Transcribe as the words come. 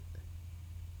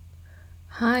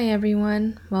Hi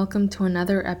everyone, welcome to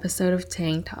another episode of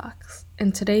Tang Talks.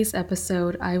 In today's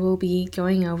episode, I will be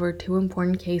going over two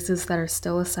important cases that are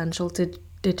still essential to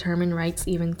determine rights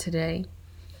even today.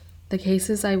 The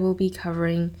cases I will be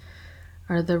covering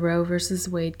are the Roe v.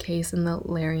 Wade case and the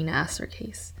Larry Nassar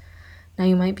case. Now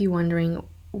you might be wondering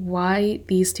why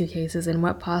these two cases and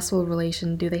what possible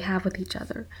relation do they have with each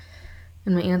other?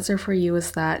 And my answer for you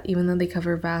is that even though they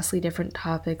cover vastly different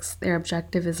topics, their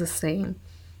objective is the same: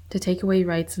 to take away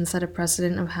rights and set a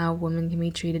precedent of how women can be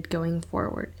treated going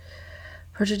forward.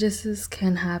 Prejudices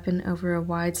can happen over a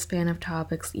wide span of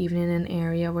topics, even in an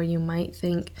area where you might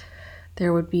think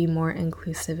there would be more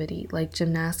inclusivity, like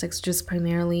gymnastics, which is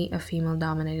primarily a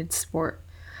female-dominated sport.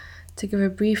 To give a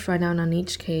brief rundown on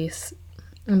each case,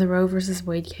 in the Roe v.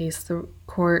 Wade case, the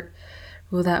court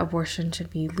ruled that abortion should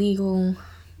be legal.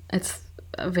 It's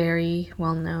very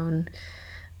well known.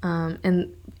 And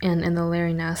in the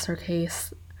Larry Nassar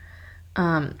case,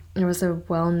 there was a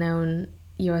well-known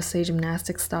USA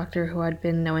gymnastics doctor who had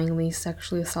been knowingly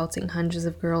sexually assaulting hundreds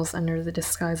of girls under the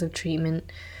disguise of treatment,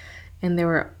 and there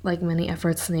were many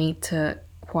efforts made to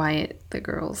quiet the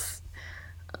girls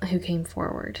who came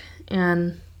forward.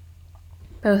 And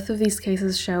both of these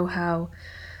cases show how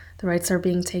the rights are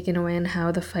being taken away and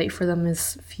how the fight for them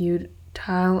is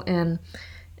futile. And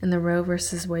in the Roe v.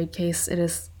 Wade case, it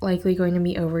is likely going to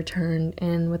be overturned,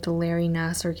 and with the Larry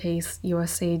Nassar case,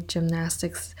 USA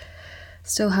Gymnastics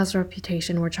still has a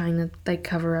reputation. We're trying to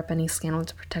cover up any scandal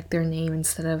to protect their name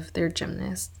instead of their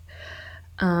gymnast.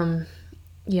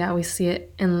 We see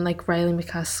it in Riley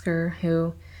McCusker,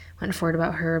 who went forward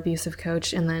about her abusive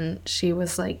coach, and then she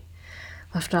was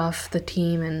left off the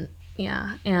team.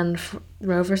 And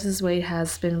Roe v. Wade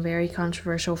has been very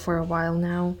controversial for a while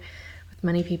now, with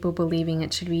many people believing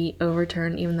it should be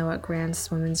overturned even though it grants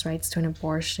women's rights to an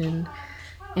abortion.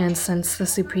 And since the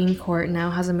Supreme Court now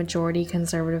has a majority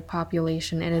conservative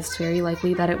population, it is very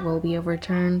likely that it will be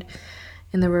overturned,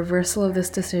 and the reversal of this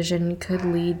decision could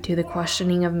lead to the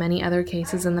questioning of many other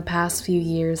cases in the past few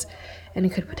years, and it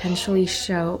could potentially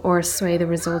show or sway the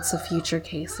results of future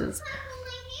cases.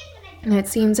 And it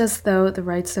seems as though the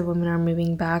rights of women are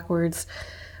moving backwards,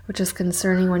 which is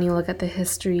concerning when you look at the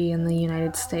history in the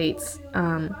United States.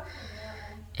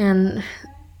 And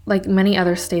many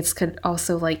other states could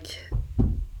also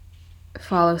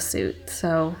follow suit,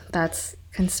 so that's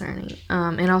concerning.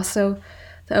 And also,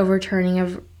 the overturning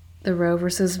of the Roe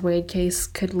versus Wade case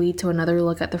could lead to another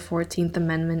look at the 14th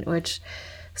Amendment, which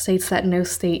states that no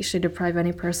state should deprive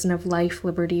any person of life,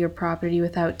 liberty, or property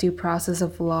without due process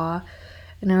of law.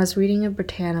 And I was reading a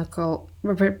Britannica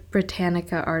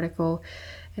article,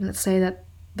 and it said that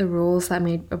the rules that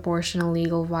made abortion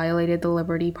illegal violated the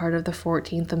liberty part of the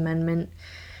 14th Amendment.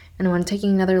 And when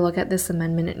taking another look at this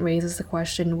amendment, it raises the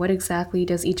question, what exactly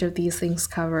does each of these things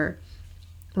cover?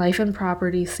 Life and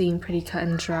property seem pretty cut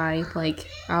and dry.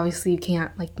 Obviously you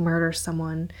can't murder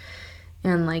someone,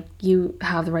 and you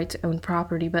have the right to own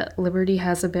property, but liberty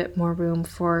has a bit more room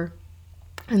for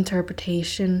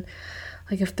interpretation.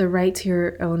 If the right to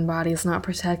your own body is not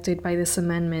protected by this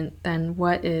amendment, then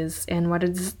what is, and what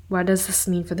does this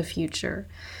mean for the future?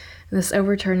 And this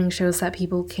overturning shows that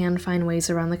people can find ways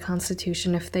around the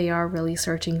Constitution if they are really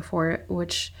searching for it,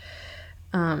 which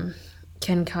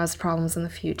can cause problems in the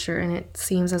future. And it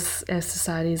seems as if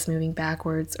society is moving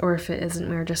backwards, or if it isn't,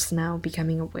 we're just now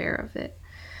becoming aware of it.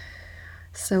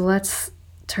 So let's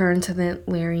turn to the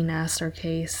Larry Nassar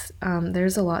case.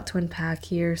 There's a lot to unpack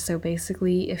here. So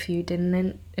basically, if you did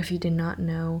not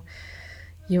know,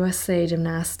 USA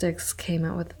Gymnastics came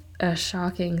out with a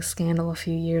shocking scandal a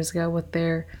few years ago with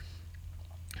their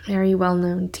very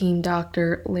well-known team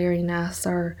doctor, Larry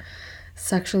Nassar,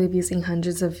 sexually abusing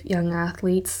hundreds of young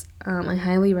athletes. I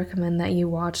highly recommend that you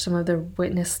watch some of the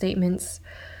witness statements.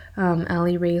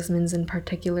 Aly Raisman's in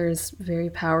particular is very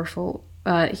powerful.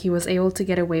 He was able to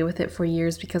get away with it for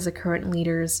years because the current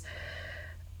leaders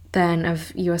then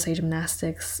of USA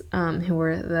Gymnastics, who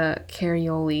were the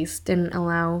Cariolis, didn't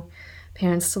allow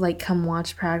parents to come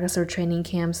watch practice or training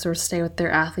camps or stay with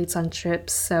their athletes on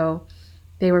trips. So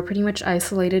they were pretty much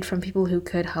isolated from people who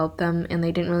could help them, and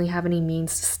they didn't really have any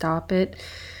means to stop it,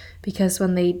 because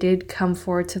when they did come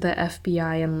forward to the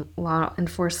FBI and law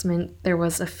enforcement, there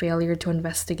was a failure to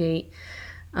investigate,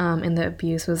 and the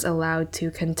abuse was allowed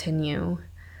to continue.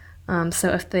 So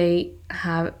if the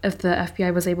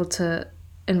FBI was able to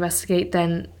investigate,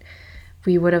 then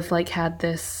we would have had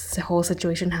this whole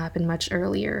situation happen much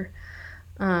earlier.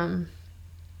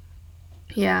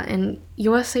 And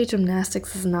USA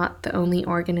Gymnastics is not the only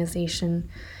organization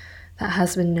that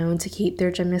has been known to keep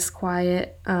their gymnasts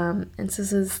quiet.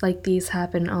 Instances like these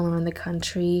happen all around the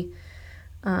country.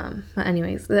 But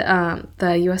anyways,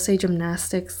 the USA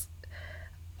Gymnastics,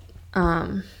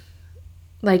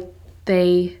 like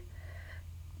they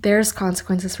there's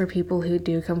consequences for people who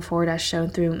do come forward, as shown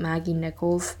through Maggie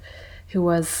Nichols, who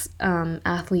was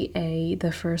athlete A,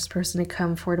 the first person to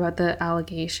come forward about the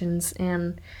allegations.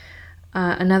 And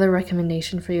another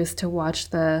recommendation for you is to watch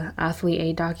the Athlete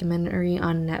A documentary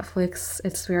on Netflix.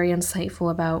 It's very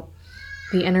insightful about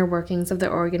the inner workings of the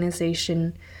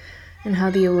organization and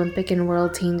how the Olympic and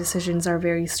world team decisions are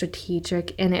very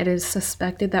strategic. And it is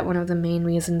suspected that one of the main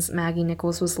reasons Maggie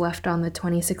Nichols was left on the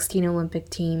 2016 Olympic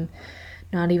team,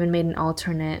 not even made an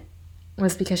alternate,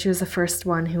 was because she was the first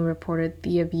one who reported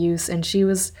the abuse, and she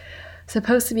was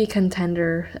supposed to be a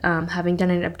contender, having done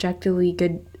an objectively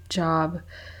good job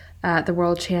at the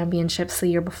World Championships the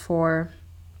year before.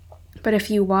 But if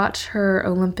you watch her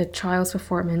Olympic trials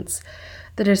performance,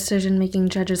 the decision-making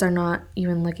judges are not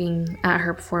even looking at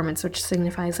her performance, which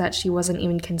signifies that she wasn't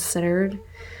even considered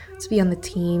to be on the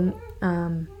team.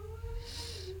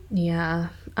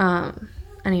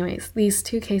 Anyways, these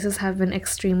two cases have been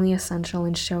extremely essential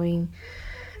in showing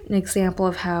an example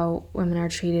of how women are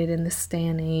treated in this day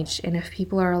and age. And if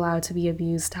people are allowed to be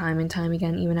abused time and time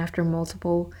again, even after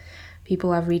multiple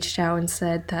people have reached out and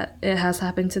said that it has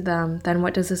happened to them, then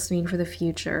what does this mean for the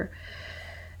future?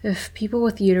 If people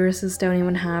with uteruses don't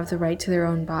even have the right to their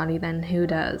own body, then who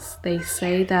does? They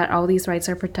say that all these rights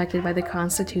are protected by the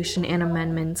Constitution and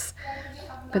amendments,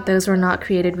 but those were not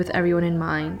created with everyone in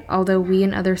mind. Although we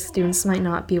and other students might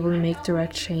not be able to make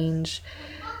direct change,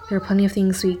 there are plenty of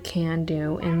things we can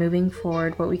do, and moving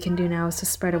forward, what we can do now is to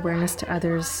spread awareness to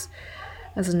others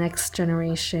as the next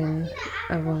generation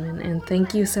of women. And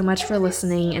thank you so much for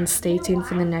listening, and stay tuned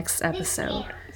for the next episode.